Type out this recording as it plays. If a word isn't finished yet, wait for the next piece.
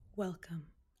Welcome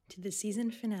to the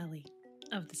season finale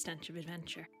of The Stench of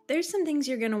Adventure. There's some things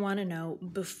you're going to want to know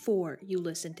before you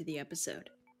listen to the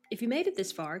episode. If you made it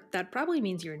this far, that probably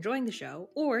means you're enjoying the show,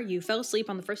 or you fell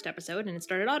asleep on the first episode and it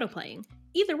started autoplaying.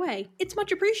 Either way, it's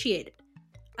much appreciated.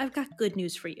 I've got good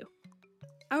news for you.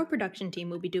 Our production team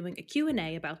will be doing a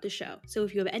Q&A about the show, so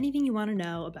if you have anything you want to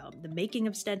know about the making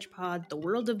of Stench Pod, the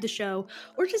world of the show,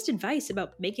 or just advice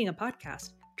about making a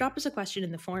podcast, drop us a question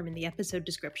in the form in the episode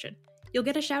description. You'll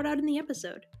get a shout out in the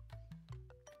episode.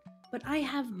 But I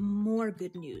have more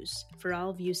good news for all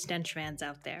of you Stench fans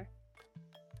out there.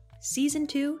 Season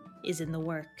 2 is in the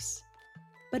works.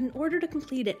 But in order to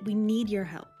complete it, we need your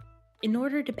help. In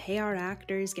order to pay our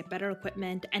actors, get better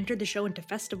equipment, enter the show into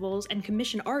festivals, and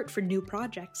commission art for new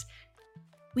projects,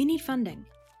 we need funding.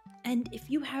 And if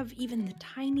you have even the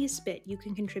tiniest bit you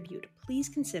can contribute, please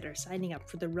consider signing up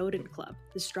for the Rodent Club,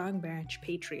 the Strong Branch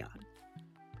Patreon.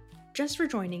 Just for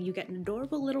joining, you get an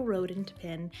adorable little rodent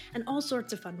pin and all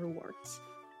sorts of fun rewards.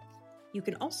 You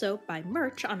can also buy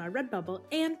merch on our Redbubble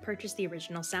and purchase the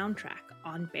original soundtrack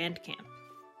on Bandcamp.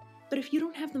 But if you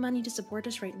don't have the money to support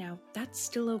us right now, that's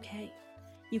still okay.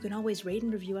 You can always rate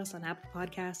and review us on Apple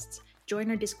Podcasts, join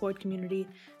our Discord community,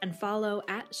 and follow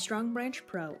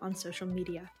 @StrongBranchPro on social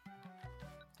media.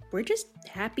 We're just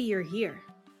happy you're here.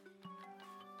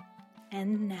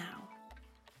 And now,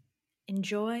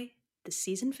 enjoy the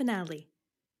season finale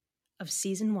of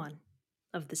Season 1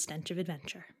 of The Stench of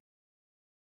Adventure.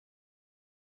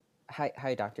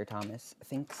 Hi, Dr. Thomas.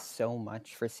 Thanks so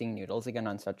much for seeing Noodles again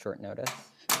on such short notice.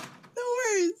 No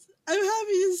worries. I'm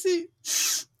happy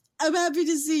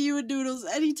to see you and Noodles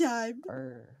anytime.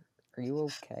 Are you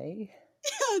okay?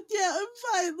 Yeah, I'm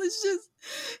fine. Let's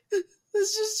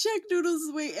just check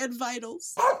Noodles' weight and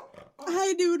vitals.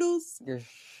 Hi, Noodles. You're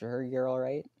sure you're all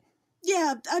right?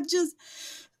 Yeah, I'm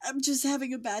just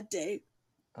having a bad day.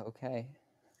 Okay.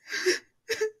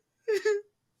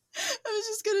 I was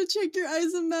just gonna check your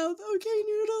eyes and mouth. Okay,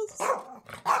 Noodles?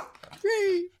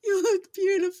 Great. You look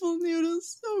beautiful,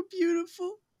 Noodles. So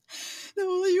beautiful. Now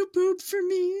will you poop for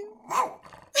me? I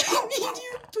need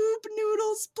you poop,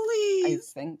 Noodles,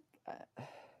 please.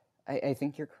 I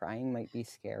think your crying might be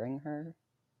scaring her.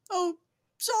 Oh,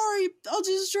 sorry. I'll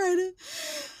just try to...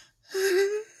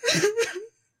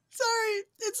 Sorry,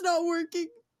 it's not working.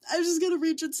 I'm just gonna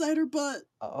reach inside her butt.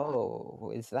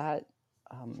 Oh, is that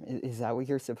what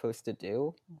you're supposed to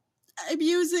do? I'm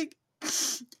using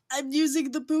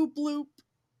the poop loop.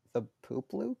 The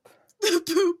poop loop? The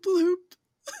poop loop.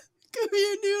 Come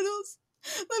here, Noodles.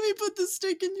 Let me put the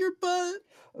stick in your butt.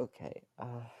 Okay.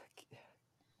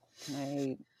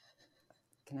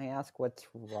 Can I ask what's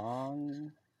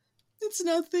wrong? It's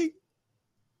nothing.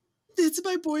 It's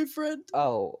my boyfriend.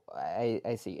 Oh,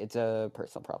 I see. It's a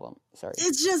personal problem. Sorry.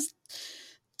 It's just...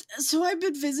 So I've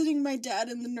been visiting my dad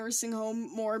in the nursing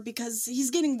home more because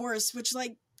he's getting worse, which,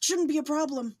 shouldn't be a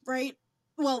problem, right?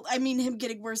 Well, I mean, him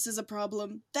getting worse is a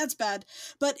problem. That's bad.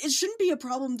 But it shouldn't be a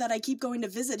problem that I keep going to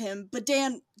visit him. But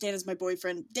Dan is my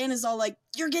boyfriend. Dan is all like,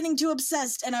 you're getting too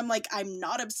obsessed. And I'm like, I'm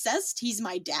not obsessed. He's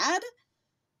my dad.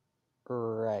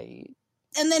 Right.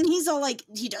 And then he's all like,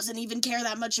 he doesn't even care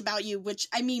that much about you, which,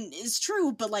 I mean, is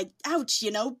true, but ouch,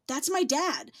 that's my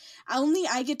dad. Only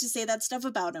I get to say that stuff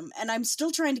about him, and I'm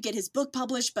still trying to get his book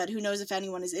published, but who knows if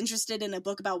anyone is interested in a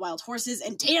book about wild horses,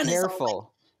 and Dan is all like...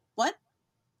 What?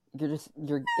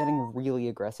 You're getting really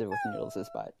aggressive with Noodles'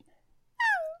 butt.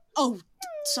 Oh,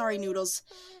 sorry, Noodles.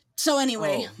 So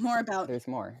anyway, more about... There's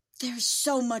more. There's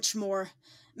so much more.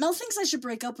 Mel thinks I should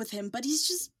break up with him, but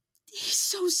he's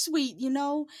so sweet,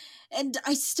 And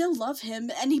I still love him,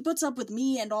 and he puts up with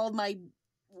me and all my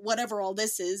whatever all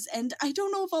this is, and I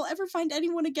don't know if I'll ever find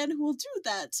anyone again who will do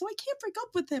that, so I can't break up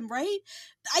with him, right?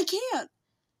 I can't.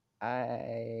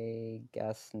 I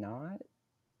guess not.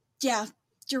 Yeah,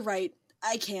 you're right.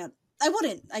 I can't. I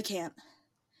wouldn't. I can't.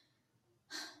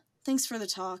 Thanks for the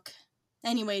talk.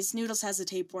 Anyways, Noodles has a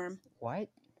tapeworm. What?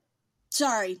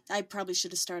 Sorry, I probably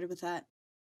should have started with that.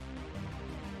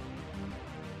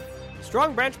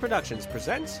 Strong Branch Productions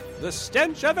presents The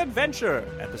Stench of Adventure,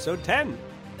 Episode 10.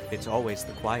 It's always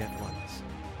the quiet ones.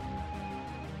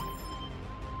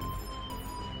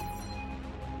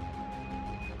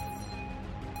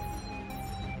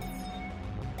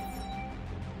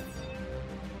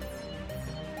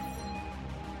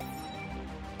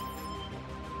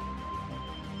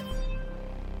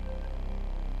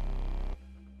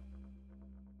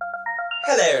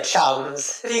 Hello,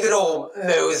 chums. If you could all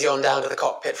mosey on down to the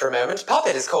cockpit for a moment,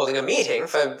 Puppet is calling a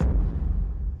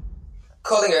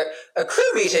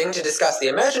crew meeting to discuss the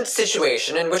emergent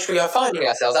situation in which we are finding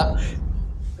ourselves at.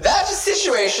 That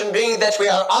situation being that we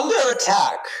are under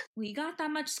attack. We got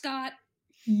that much, Scott.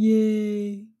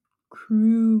 Yay.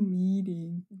 Crew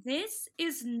meeting. This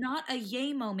is not a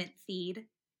yay moment, Feed.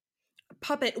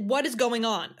 Puppet, what is going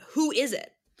on? Who is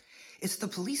it? It's the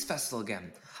police festival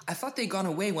again. I thought they'd gone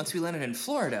away once we landed in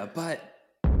Florida, but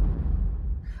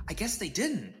I guess they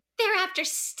didn't. They're after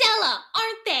Stella,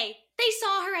 aren't they? They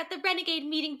saw her at the Renegade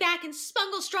meeting back in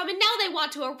Spunglestrom, and now they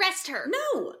want to arrest her.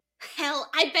 No! Hell,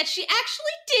 I bet she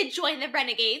actually did join the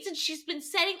Renegades, and she's been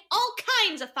setting all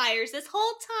kinds of fires this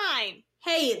whole time.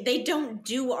 Hey, they don't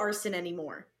do arson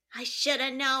anymore. I should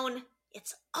have known.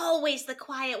 It's always the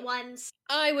quiet ones.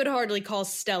 I would hardly call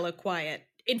Stella quiet.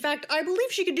 In fact, I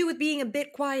believe she could do with being a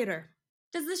bit quieter.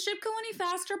 Does the ship go any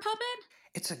faster, Puppet?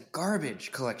 It's a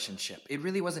garbage collection ship. It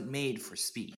really wasn't made for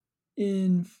speed.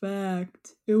 In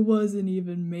fact, it wasn't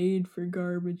even made for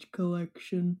garbage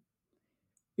collection.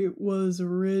 It was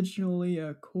originally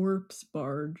a corpse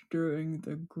barge during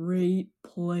the Great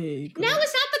Plague. Now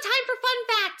is not the time for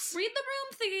fun facts. Read the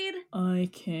room, Feed. I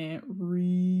can't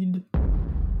read.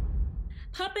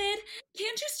 Puppet,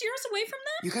 can't you steer us away from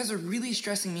them? You guys are really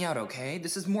stressing me out, okay?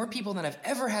 This is more people than I've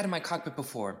ever had in my cockpit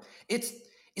before. It's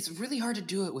really hard to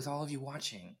do it with all of you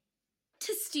watching.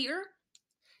 To steer?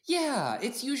 Yeah,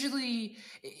 it's usually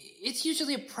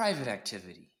a private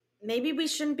activity. Maybe we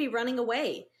shouldn't be running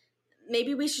away.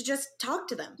 Maybe we should just talk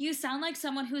to them. You sound like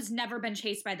someone who's never been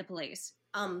chased by the police.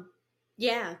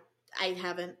 Yeah, I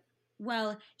haven't.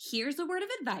 Well, here's a word of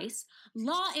advice.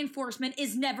 Law enforcement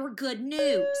is never good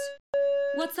news.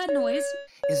 What's that noise?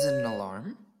 Is it an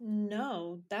alarm?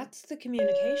 No, that's the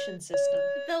communication system.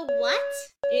 The what?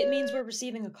 It means we're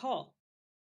receiving a call.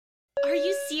 Are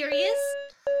you serious?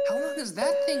 How long has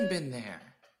that thing been there?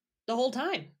 The whole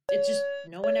time. It's just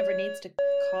no one ever needs to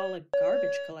call a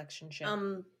garbage collection ship.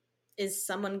 Is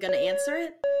someone gonna answer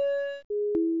it?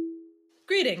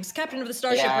 Greetings, Captain of the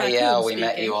Starship Raccoon Yeah, we speaking.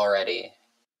 met you already.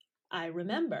 I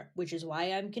remember, which is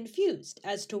why I'm confused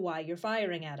as to why you're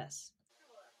firing at us.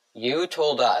 You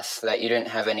told us that you didn't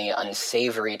have any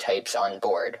unsavory types on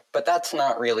board, but that's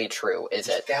not really true, is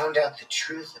it? Found out the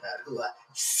truth about who a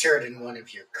certain one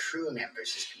of your crew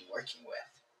members has been working with.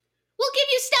 We'll give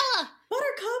you Stella!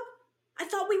 Buttercup! I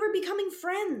thought we were becoming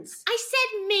friends. I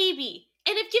said maybe.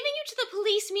 And if giving you to the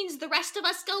police means the rest of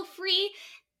us go free,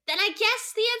 then I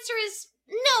guess the answer is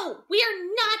no, we are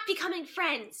not becoming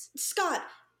friends. Scott,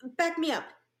 back me up.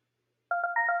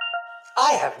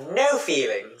 I have no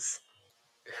feelings.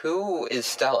 Who is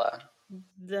Stella?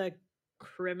 The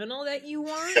criminal that you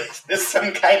want? Is this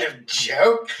some kind of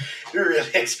joke? You really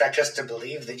expect us to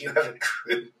believe that you have a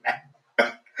crew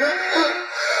member?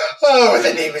 Oh,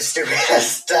 the name is stupid.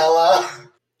 Stella.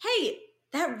 Hey,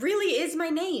 that really is my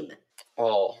name.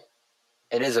 Well,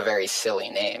 it is a very silly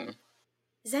name.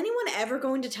 Is anyone ever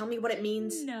going to tell me what it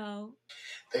means? No.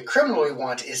 The criminal we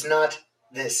want is not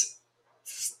this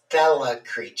Stella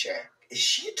creature. Is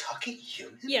she a talking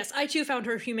human? Yes, I too found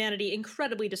her humanity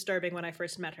incredibly disturbing when I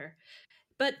first met her.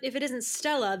 But if it isn't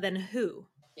Stella, then who?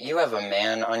 You have a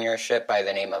man on your ship by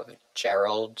the name of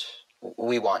Gerald.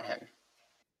 We want him.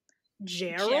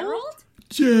 Gerald?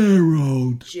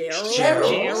 Gerald.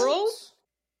 Gerald?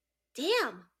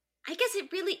 Damn. I guess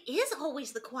it really is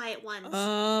always the quiet ones.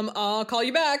 I'll call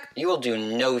you back. You will do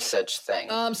no such thing.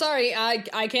 Sorry,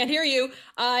 I can't hear you.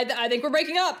 I think we're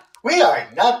breaking up. We are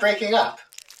not breaking up.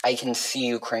 I can see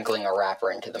you crinkling a wrapper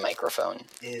into the microphone.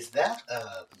 Is that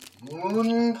a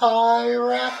moon pie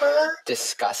wrapper?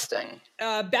 Disgusting.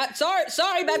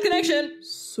 Sorry, bad connection.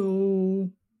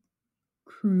 So,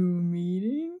 crew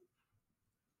meeting?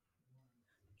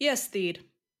 Yes, Theed.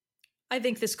 I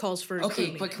think this calls for a crew Okay,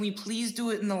 meeting. but can we please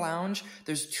do it in the lounge?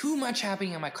 There's too much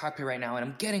happening in my cockpit right now, and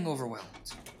I'm getting overwhelmed.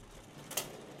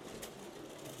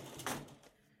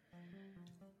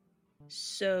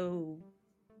 So,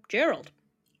 Gerald.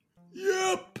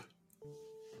 Yep.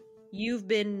 You've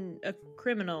been a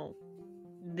criminal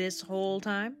this whole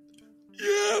time?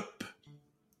 Yep.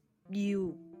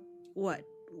 You,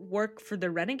 work for the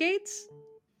Renegades?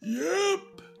 Yep.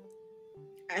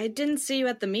 I didn't see you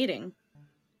at the meeting.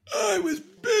 I was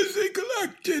busy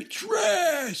collecting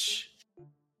trash.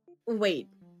 Wait,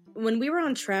 when we were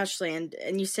on Trashland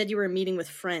and you said you were meeting with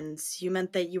friends, you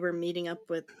meant that you were meeting up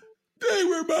with... They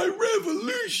were my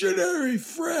revolutionary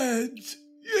friends.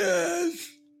 Yes.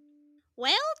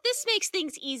 Well, this makes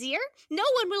things easier. No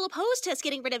one will oppose to us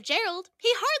getting rid of Gerald. He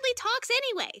hardly talks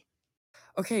anyway.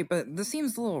 Okay, but this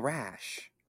seems a little rash.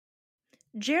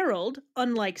 Gerald,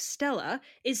 unlike Stella,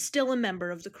 is still a member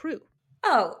of the crew.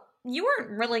 Oh, you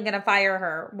weren't really gonna fire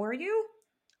her, were you?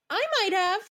 I might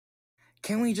have.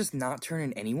 Can we just not turn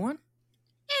in anyone?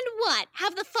 And what?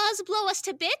 Have the fuzz blow us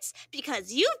to bits?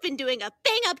 Because you've been doing a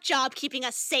bang-up job keeping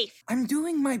us safe. I'm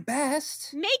doing my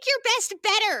best. Make your best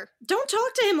better. Don't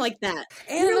talk to him like that.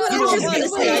 And I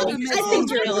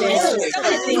think you're a bitch.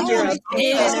 I think you're a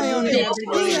bitch.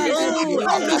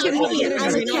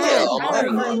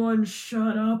 Everyone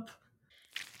shut up.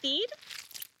 Feed?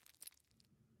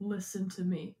 Listen to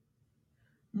me.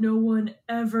 No one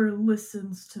ever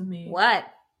listens to me. What?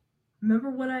 Remember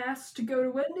when I asked to go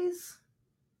to Wendy's?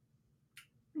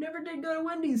 Never did go to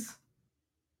Wendy's.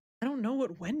 I don't know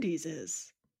what Wendy's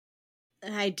is.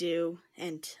 I do,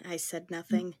 and I said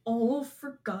nothing. All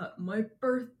forgot my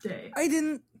birthday. I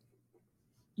didn't.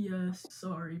 Yes,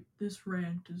 sorry. This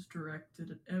rant is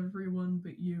directed at everyone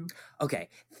but you. Okay,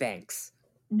 thanks.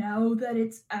 Now that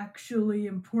it's actually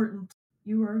important,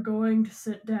 you are going to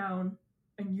sit down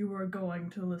and you are going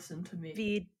to listen to me.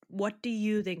 Feed, what do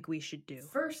you think we should do?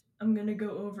 First, I'm gonna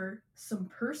go over some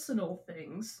personal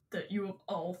things that you have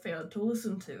all failed to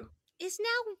listen to. Is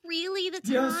now really the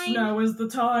time? Yes, now is the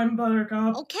time,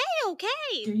 Buttercup. Okay.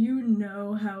 Do you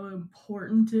know how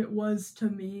important it was to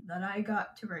me that I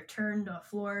got to return to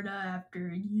Florida after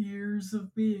years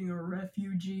of being a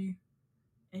refugee?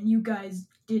 And you guys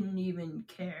didn't even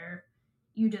care.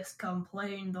 You just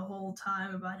complained the whole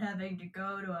time about having to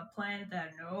go to a planet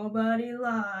that nobody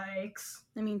likes.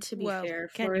 I mean, to be Well, fair,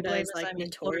 can you Florida blame is us? like I mean,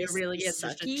 notorious Florida really is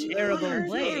just a sucky. terrible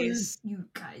place. You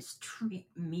guys treat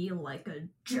me like a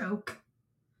joke.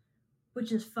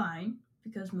 Which is fine,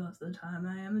 because most of the time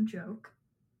I am a joke.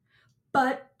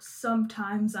 But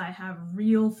sometimes I have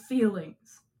real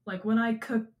feelings. Like when I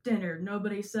cook dinner,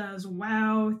 nobody says,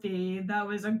 "Wow, Thee, that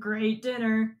was a great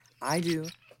dinner." I do.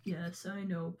 Yes, I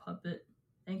know, Puppet.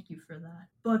 Thank you for that.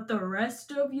 But the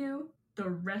rest of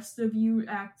you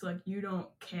act like you don't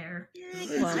care.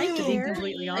 Well, I to be care.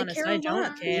 completely I honest, care I a don't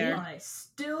lot. care. I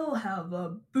still have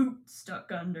a boot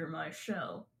stuck under my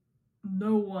shell.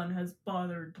 No one has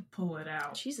bothered to pull it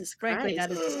out. Jesus Christ. Frankly,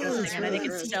 that is disgusting, and I think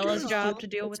it's Stella's job to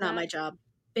deal with It's not that. my job.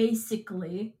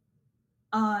 Basically,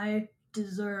 I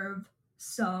deserve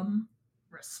some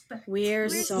respect. We're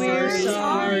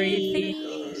sorry.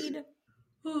 Feed.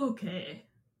 Okay,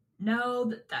 now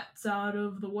that that's out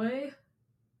of the way,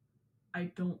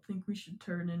 I don't think we should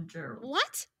turn in Gerald.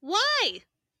 What? Why?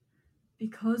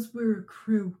 Because we're a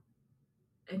crew,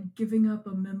 and giving up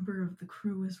a member of the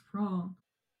crew is wrong.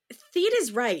 Theed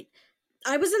is right.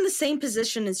 I was in the same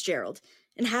position as Gerald,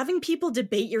 and having people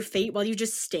debate your fate while you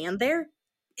just stand there,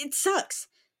 it sucks.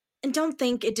 And don't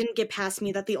think it didn't get past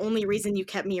me that the only reason you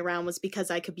kept me around was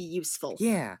because I could be useful.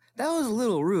 Yeah, that was a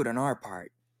little rude on our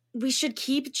part. We should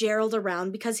keep Gerald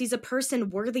around because he's a person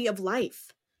worthy of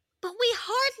life. But we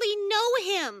hardly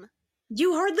know him.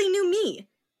 You hardly knew me.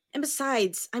 And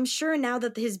besides, I'm sure now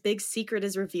that his big secret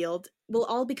is revealed, we'll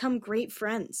all become great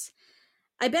friends.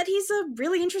 I bet he's a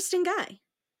really interesting guy.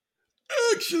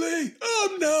 Actually,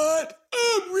 I'm not.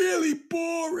 I'm really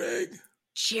boring.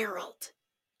 Gerald,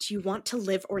 do you want to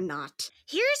live or not?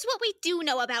 Here's what we do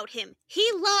know about him. He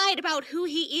lied about who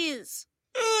he is.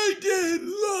 I didn't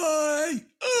lie.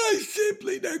 I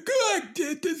simply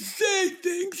neglected to say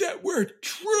things that weren't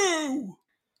true.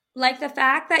 Like the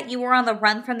fact that you were on the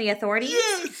run from the authorities?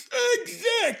 Yes,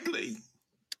 exactly.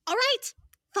 All right,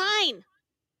 fine.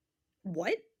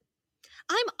 What?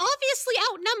 I'm obviously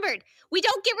outnumbered. We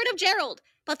don't get rid of Gerald,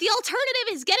 but the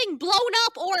alternative is getting blown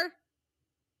up or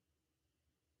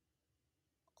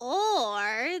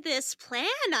this plan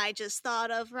I just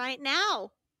thought of right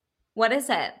now. What is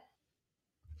it?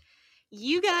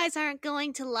 You guys aren't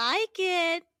going to like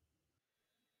it.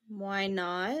 Why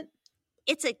not?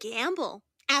 It's a gamble.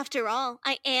 After all,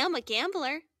 I am a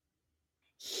gambler.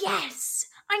 Yes!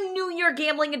 I knew your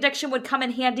gambling addiction would come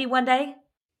in handy one day.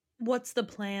 What's the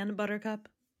plan, Buttercup?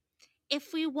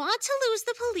 If we want to lose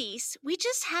the police, we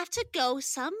just have to go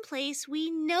someplace we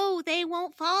know they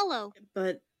won't follow.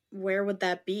 But where would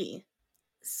that be?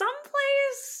 Someplace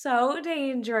so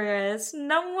dangerous,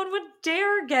 no one would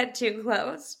dare get too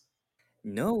close.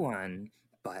 No one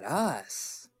but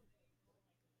us.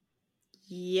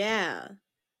 Yeah,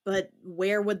 but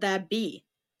where would that be?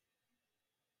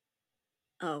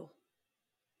 Oh.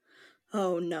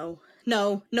 Oh, no.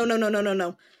 No.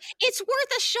 It's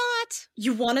worth a shot.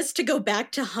 You want us to go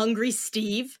back to Hungry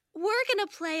Steve? We're gonna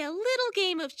play a little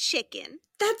game of chicken.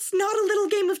 That's not a little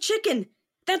game of chicken.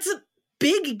 That's a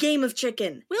big game of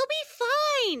chicken. We'll be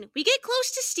fine. We get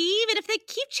close to Steve, and if they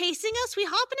keep chasing us, we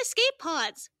hop in escape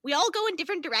pods. We all go in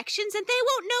different directions, and they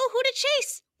won't know who to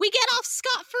chase. We get off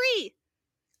scot-free.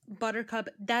 Buttercup,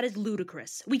 that is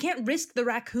ludicrous. We can't risk the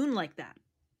raccoon like that.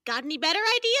 Got any better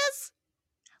ideas?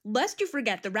 Lest you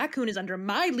forget, the raccoon is under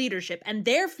my leadership, and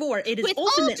therefore it is With all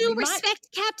ultimately due my— respect,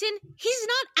 Captain, he's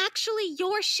not actually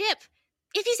your ship.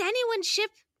 If he's anyone's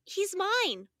ship, he's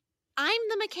mine. I'm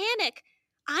the mechanic.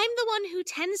 I'm the one who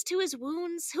tends to his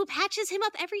wounds, who patches him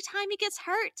up every time he gets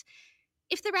hurt.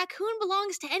 If the raccoon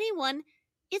belongs to anyone,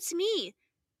 it's me.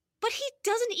 But he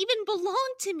doesn't even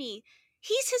belong to me.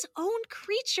 He's his own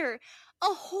creature, a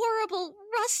horrible,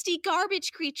 rusty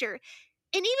garbage creature.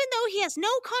 And even though he has no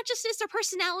consciousness or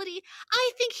personality,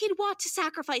 I think he'd want to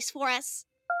sacrifice for us.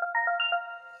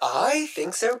 I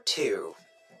think so too.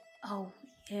 Oh,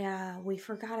 yeah, we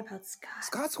forgot about Scott.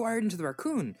 Scott's wired into the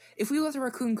raccoon. If we let the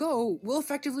raccoon go, we'll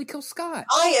effectively kill Scott.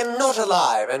 I am not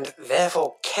alive and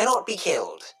therefore cannot be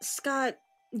killed. Scott,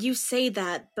 you say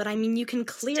that, but I mean, you can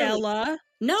clearly— Stella?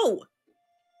 No!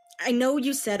 I know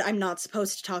you said I'm not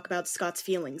supposed to talk about Scott's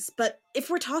feelings, but if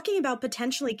we're talking about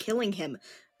potentially killing him,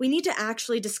 we need to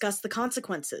actually discuss the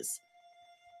consequences.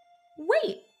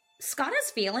 Wait, Scott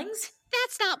has feelings?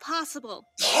 That's not possible.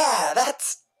 Yeah,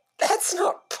 that's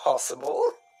not possible.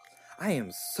 I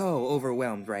am so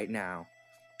overwhelmed right now.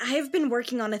 I have been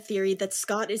working on a theory that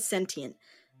Scott is sentient.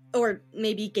 Or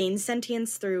maybe gains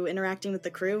sentience through interacting with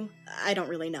the crew. I don't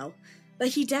really know. But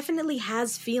he definitely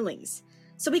has feelings.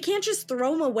 So we can't just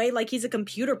throw him away like he's a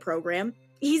computer program.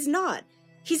 He's not.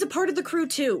 He's a part of the crew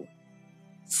too.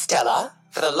 Stella,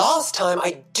 for the last time,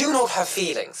 I do not have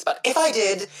feelings, but if I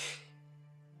did,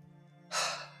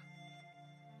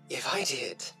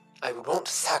 I would want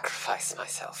to sacrifice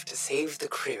myself to save the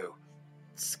crew.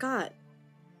 Scott,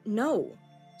 no.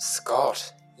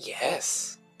 Scott,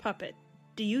 yes. Puppet,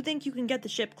 do you think you can get the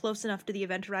ship close enough to the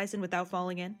event horizon without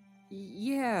falling in?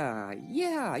 Yeah,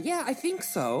 I think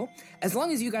so. As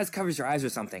long as you guys covers your eyes or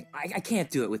something. I can't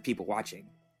do it with people watching.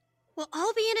 We'll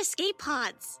all be in escape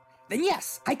pods. Then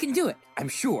yes, I can do it, I'm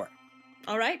sure.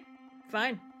 All right,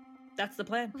 fine. That's the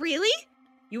plan. Really?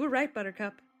 You were right,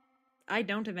 Buttercup. I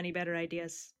don't have any better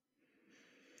ideas.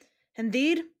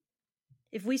 Indeed,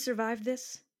 if we survive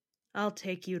this, I'll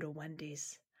take you to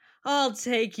Wendy's. I'll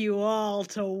take you all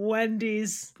to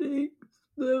Wendy's. Thanks.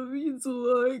 That means a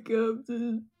lot,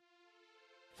 Captain.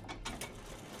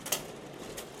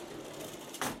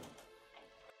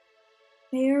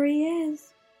 There he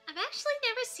is. I've actually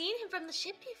never seen him from the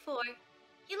ship before.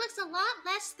 He looks a lot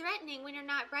less threatening when you're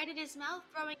not right in his mouth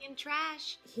throwing in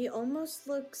trash. He almost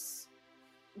looks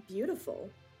beautiful.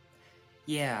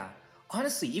 Yeah.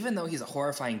 Honestly, even though he's a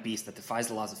horrifying beast that defies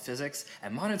the laws of physics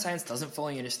and modern science doesn't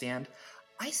fully understand,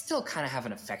 I still kind of have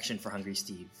an affection for Hungry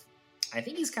Steve. I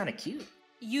think he's kind of cute.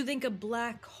 You think a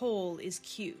black hole is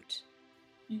cute?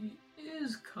 He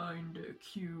is kinda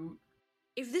cute.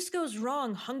 If this goes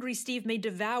wrong, Hungry Steve may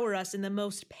devour us in the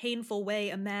most painful way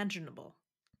imaginable.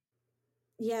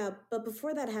 Yeah, but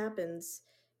before that happens,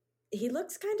 he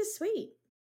looks kinda sweet.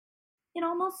 It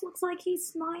almost looks like he's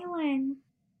smiling.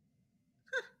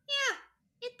 Huh, yeah,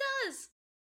 it does.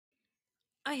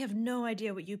 I have no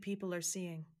idea what you people are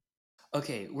seeing.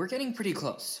 Okay, we're getting pretty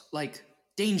close. Like,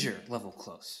 danger level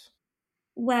close.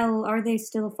 Well, are they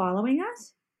still following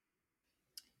us?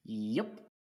 Yep.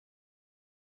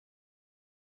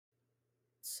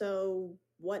 So,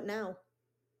 what now?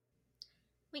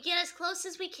 We get as close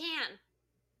as we can.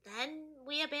 Then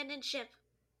we abandon ship.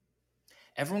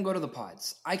 Everyone go to the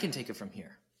pods. I can take it from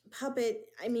here. Puppet,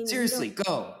 I mean... Seriously,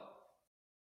 go!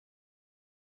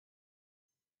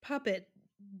 Puppet,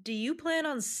 do you plan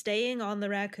on staying on the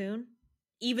raccoon?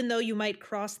 Even though you might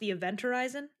cross the event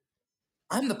horizon?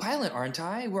 I'm the pilot, aren't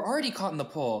I? We're already caught in the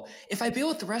pole. If I bail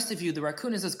with the rest of you, the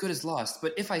raccoon is as good as lost.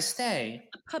 But if I stay...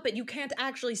 Puppet, you can't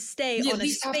actually stay you on at a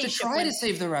least have to spaceship try when- to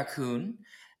save the raccoon.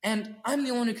 And I'm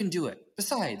the one who can do it.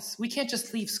 Besides, we can't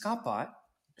just leave Scottbot.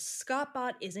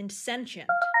 Scottbot isn't sentient.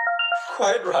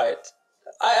 Quite right.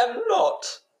 I am not.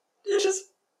 You're just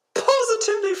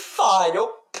positively fine.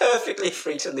 You're perfectly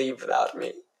free to leave without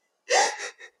me.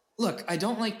 Look, I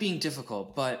don't like being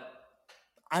difficult, but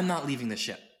I'm not leaving the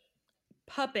ship.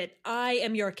 Puppet, I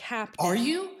am your captain. Are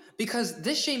you? Because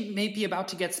this ship may be about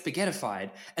to get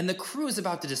spaghettified, and the crew is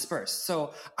about to disperse,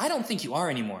 so I don't think you are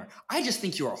anymore. I just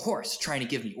think you're a horse trying to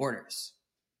give me orders.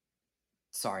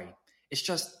 Sorry. It's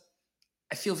just,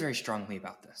 I feel very strongly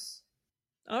about this.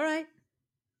 All right.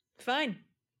 Fine.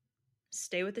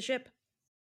 Stay with the ship.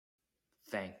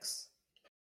 Thanks.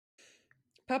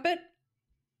 Puppet,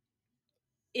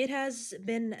 it has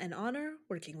been an honor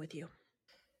working with you.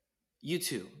 You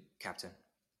too, Captain.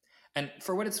 And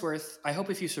for what it's worth, I hope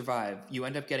if you survive, you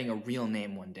end up getting a real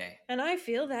name one day. And I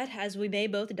feel that, as we may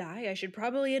both die, I should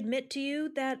probably admit to you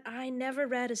that I never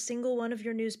read a single one of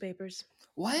your newspapers.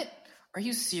 What? Are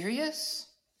you serious?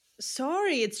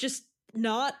 Sorry, it's just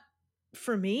not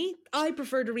For me, I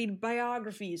prefer to read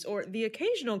biographies or the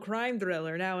occasional crime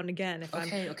thriller now and again if I'm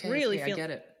really feeling...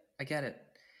 I get it.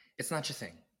 It's not your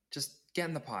thing. Just get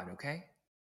in the pod, okay?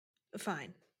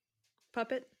 Fine.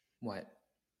 Puppet? What?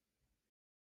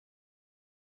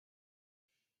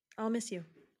 I'll miss you.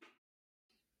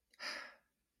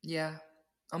 Yeah,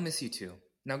 I'll miss you too.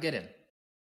 Now get in.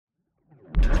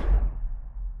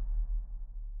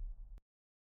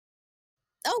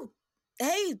 Oh,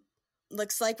 hey,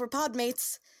 looks like we're pod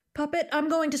mates. Puppet, I'm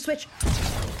going to switch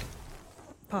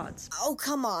pods. Oh,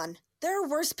 come on. There are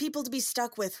worse people to be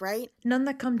stuck with, right? None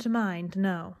that come to mind,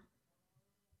 no.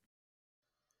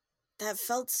 That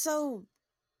felt so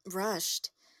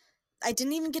rushed. I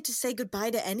didn't even get to say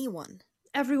goodbye to anyone.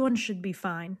 Everyone should be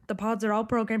fine. The pods are all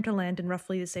programmed to land in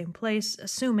roughly the same place,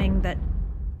 assuming that...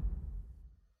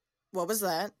 What was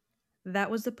that? That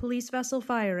was the police vessel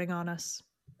firing on us.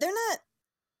 They're not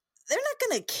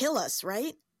gonna kill us,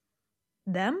 right?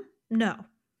 Them? No.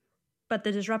 But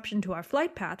the disruption to our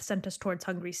flight path sent us towards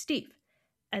Hungry Steve,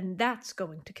 and that's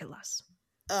going to kill us.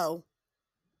 Oh.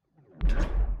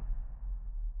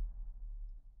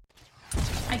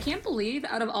 I can't believe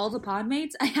out of all the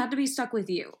podmates, I had to be stuck with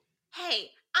you. Hey,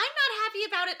 I'm not happy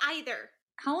about it either.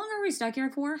 How long are we stuck here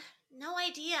for? No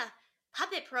idea.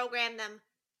 Puppet programmed them.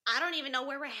 I don't even know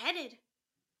where we're headed.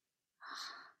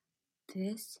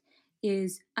 This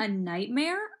is a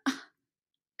nightmare?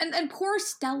 And poor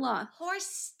Stella. Poor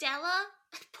Stella?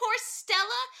 Poor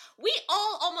Stella? We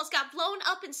all almost got blown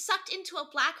up and sucked into a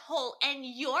black hole, and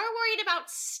you're worried about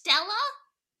Stella?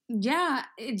 Yeah,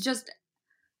 it just...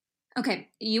 Okay,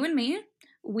 you and me,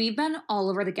 we've been all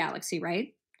over the galaxy,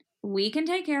 right? We can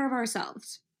take care of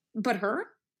ourselves. But her?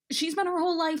 She's been her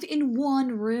whole life in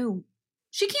one room.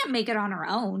 She can't make it on her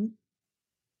own.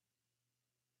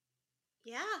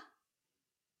 Yeah.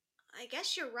 I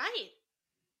guess you're right.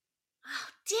 Oh,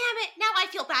 damn it! Now I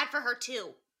feel bad for her,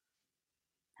 too.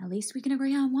 At least we can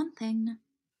agree on one thing.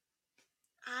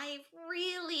 I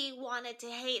really wanted to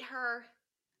hate her.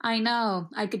 I know,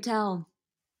 I could tell.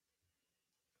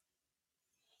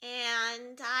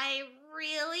 And I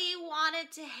really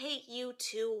wanted to hate you,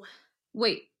 too.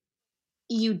 Wait,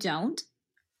 you don't?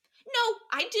 No,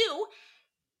 I do.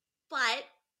 But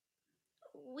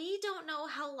we don't know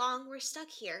how long we're stuck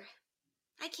here.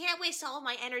 I can't waste all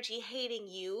my energy hating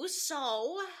you,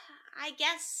 so I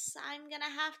guess I'm gonna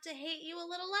have to hate you a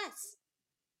little less.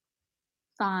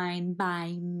 Fine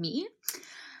by me.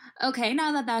 Okay,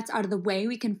 now that that's out of the way,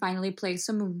 we can finally play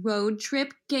some road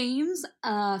trip games.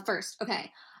 First,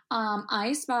 okay.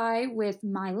 I spy with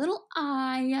my little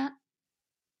eye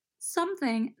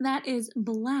something that is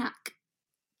black.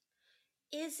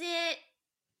 Is it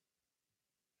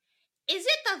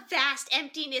the vast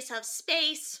emptiness of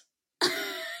space?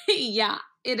 Yeah,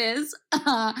 it is.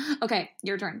 Okay,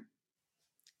 your turn.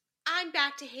 I'm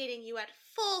back to hating you at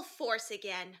full force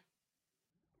again.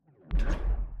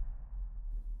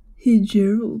 Hey,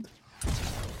 Gerald.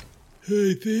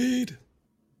 Hey, Thede.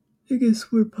 I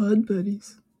guess we're pod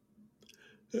buddies.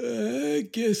 I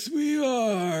guess we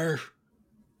are.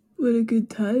 What a good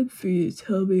time for you to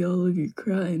tell me all of your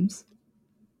crimes.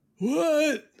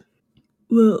 What?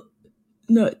 Well,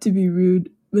 not to be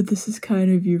rude, but this is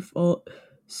kind of your fault,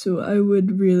 so I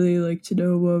would really like to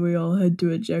know why we all had to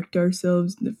eject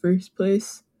ourselves in the first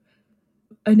place.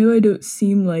 I know I don't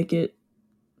seem like it,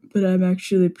 but I'm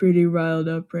actually pretty riled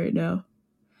up right now.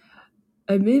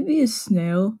 I may be a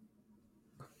snail.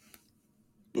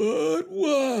 But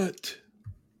what?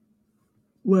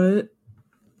 What?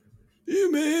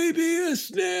 You may be a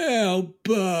snail,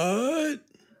 but...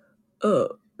 Oh,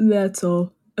 that's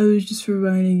all. I was just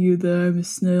reminding you that I'm a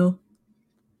snail.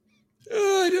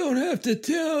 I don't have to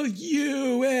tell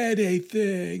you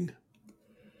anything.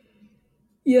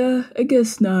 Yeah, I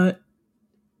guess not.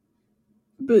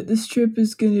 But this trip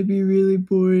is gonna be really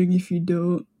boring if you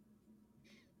don't.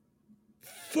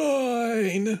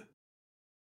 Fine.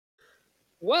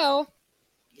 Well,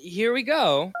 here we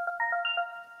go.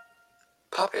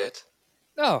 Puppet?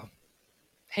 Oh,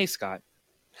 hey, Scott.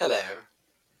 Hello.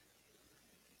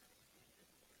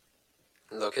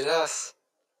 Look at us.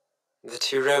 The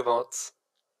two robots.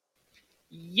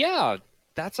 Yeah,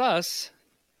 that's us.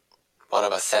 One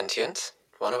of us sentient,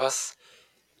 one of us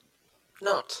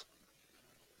not.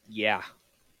 Yeah.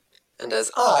 And as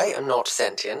I am not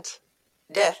sentient,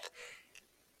 death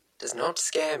does not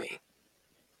scare me.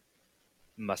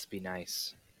 Must be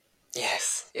nice.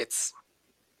 Yes, it's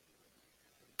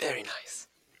very nice.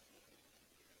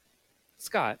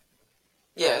 Scott?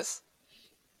 Yes?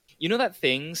 You know that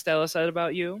thing Stella said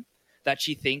about you? That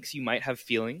she thinks you might have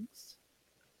feelings?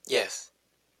 Yes.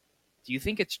 Do you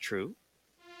think it's true?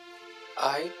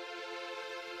 I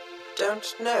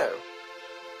don't know.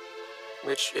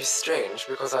 Which is strange,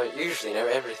 because I usually know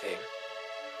everything.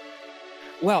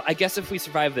 Well, I guess if we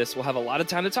survive this, we'll have a lot of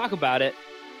time to talk about it.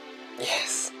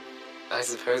 Yes, I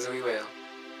suppose we will.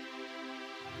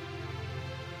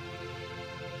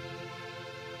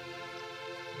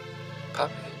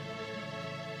 Puppy,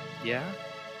 Yeah?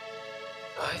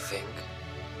 I think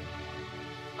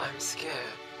I'm scared.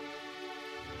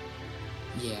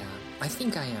 Yeah, I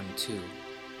think I am too.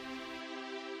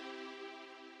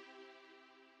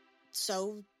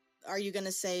 So, are you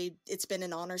gonna say it's been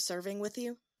an honor serving with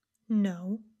you?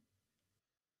 No,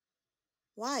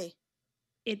 Why?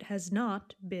 it has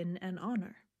not been an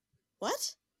honor.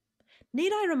 What?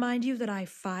 Need I remind you that I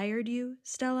fired you,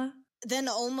 Stella? Then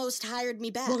almost hired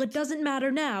me back. Well, it doesn't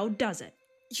matter now, does it?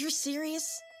 You're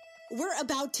serious? We're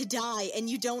about to die, and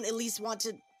you don't at least want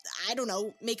to, I don't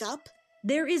know, make up?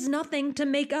 There is nothing to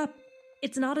make up.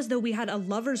 It's not as though we had a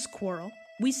lover's quarrel.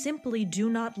 We simply do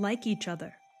not like each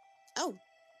other. Oh,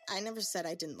 I never said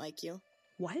I didn't like you.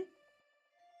 What?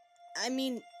 I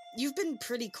mean, you've been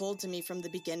pretty cold to me from the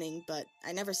beginning, but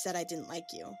I never said I didn't like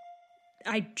you.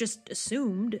 I just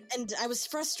assumed. And I was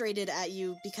frustrated at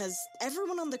you because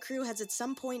everyone on the crew has at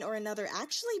some point or another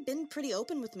actually been pretty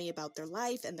open with me about their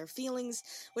life and their feelings,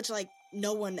 which, like,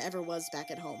 no one ever was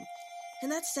back at home.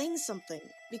 And that's saying something,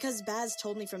 because Baz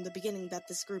told me from the beginning that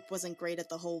this group wasn't great at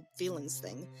the whole feelings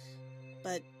thing.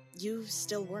 But you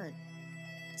still weren't.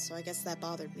 So I guess that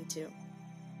bothered me too.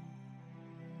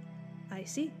 I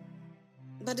see.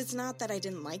 But it's not that I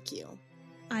didn't like you.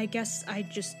 I guess I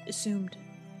just assumed.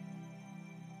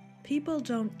 People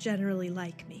don't generally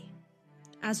like me,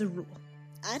 as a rule.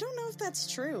 I don't know if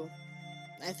that's true.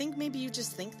 I think maybe you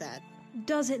just think that.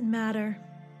 Does it matter?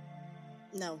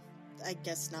 No, I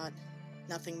guess not.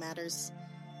 Nothing matters.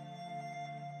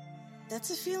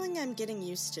 That's a feeling I'm getting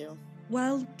used to.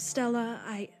 Well, Stella,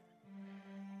 I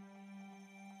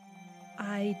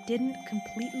didn't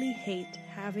completely hate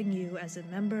having you as a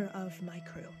member of my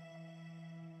crew.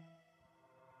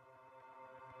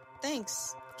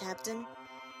 Thanks, Captain.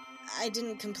 I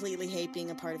didn't completely hate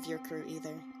being a part of your crew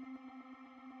either.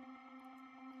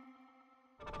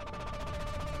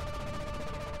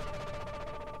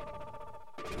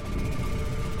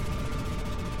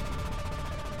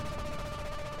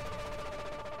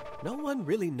 No one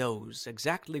really knows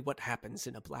exactly what happens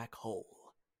in a black hole.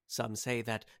 Some say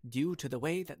that due to the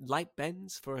way that light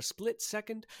bends for a split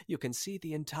second, you can see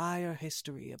the entire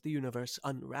history of the universe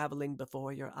unraveling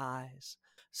before your eyes.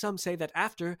 Some say that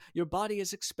after, your body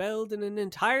is expelled in an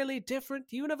entirely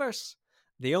different universe.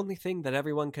 The only thing that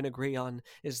everyone can agree on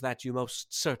is that you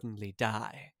most certainly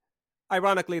die.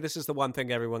 Ironically, this is the one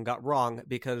thing everyone got wrong,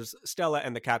 because Stella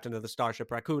and the captain of the Starship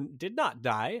Raccoon did not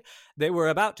die. They were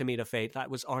about to meet a fate that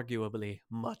was arguably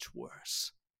much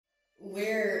worse.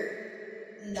 We're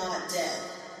not dead.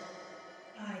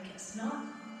 I guess not.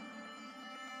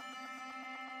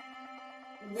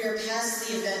 We're past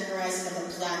the event horizon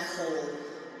of a black hole,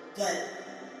 but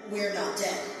we're not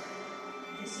dead.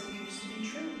 This appears to be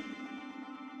true.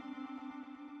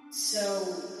 So,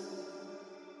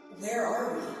 where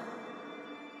are we?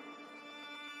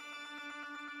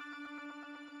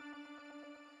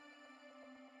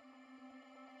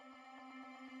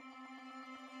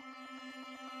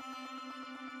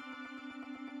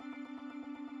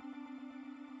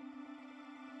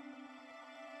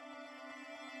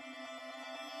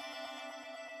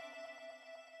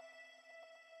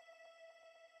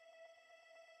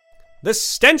 The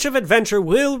Stench of Adventure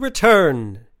will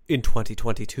return in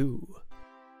 2022.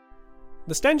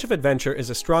 The Stench of Adventure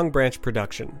is a Strong Branch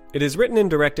production. It is written and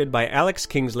directed by Alex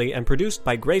Kingsley and produced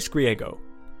by Grace Griego.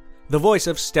 The voice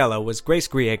of Stella was Grace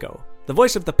Griego. The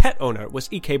voice of the pet owner was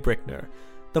E.K. Brickner.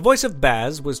 The voice of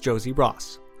Baz was Josie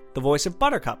Ross. The voice of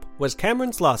Buttercup was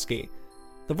Cameron Slosky.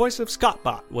 The voice of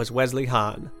Scottbot was Wesley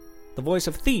Hahn. The voice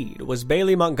of Theed was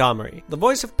Bailey Montgomery. The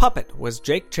voice of Puppet was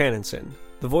Jake Channinson.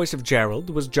 The voice of Gerald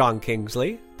was John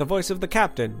Kingsley. The voice of the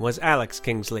Captain was Alex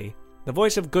Kingsley. The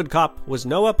voice of Good Cop was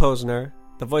Noah Posner.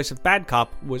 The voice of Bad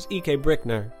Cop was E.K.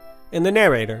 Brickner. And the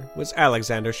narrator was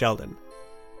Alexander Sheldon.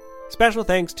 Special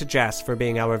thanks to Jas for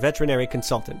being our veterinary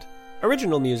consultant.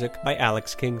 Original music by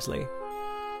Alex Kingsley.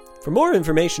 For more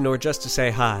information or just to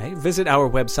say hi, visit our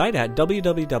website at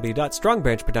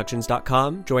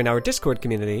www.strongbranchproductions.com, join our Discord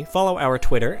community, follow our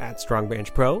Twitter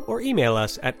 @StrongBranchPro, or email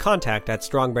us at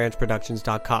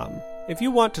contact@strongbranchproductions.com. If you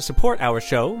want to support our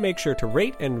show, make sure to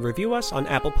rate and review us on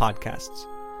Apple Podcasts.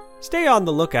 Stay on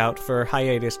the lookout for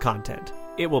hiatus content.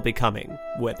 It will be coming,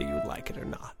 whether you like it or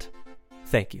not.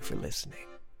 Thank you for listening.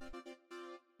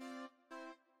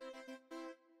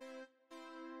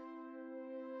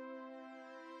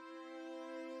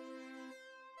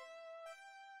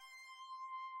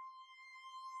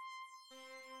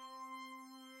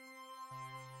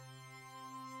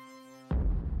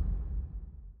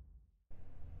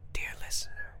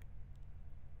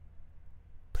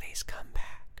 please come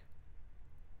back.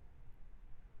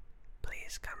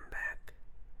 Please come back,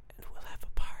 and we'll have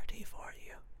a party for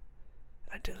you.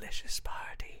 A delicious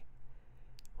party,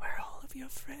 where all of your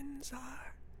friends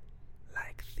are,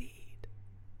 like Theed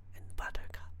and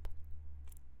Buttercup,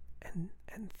 and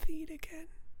Theed again.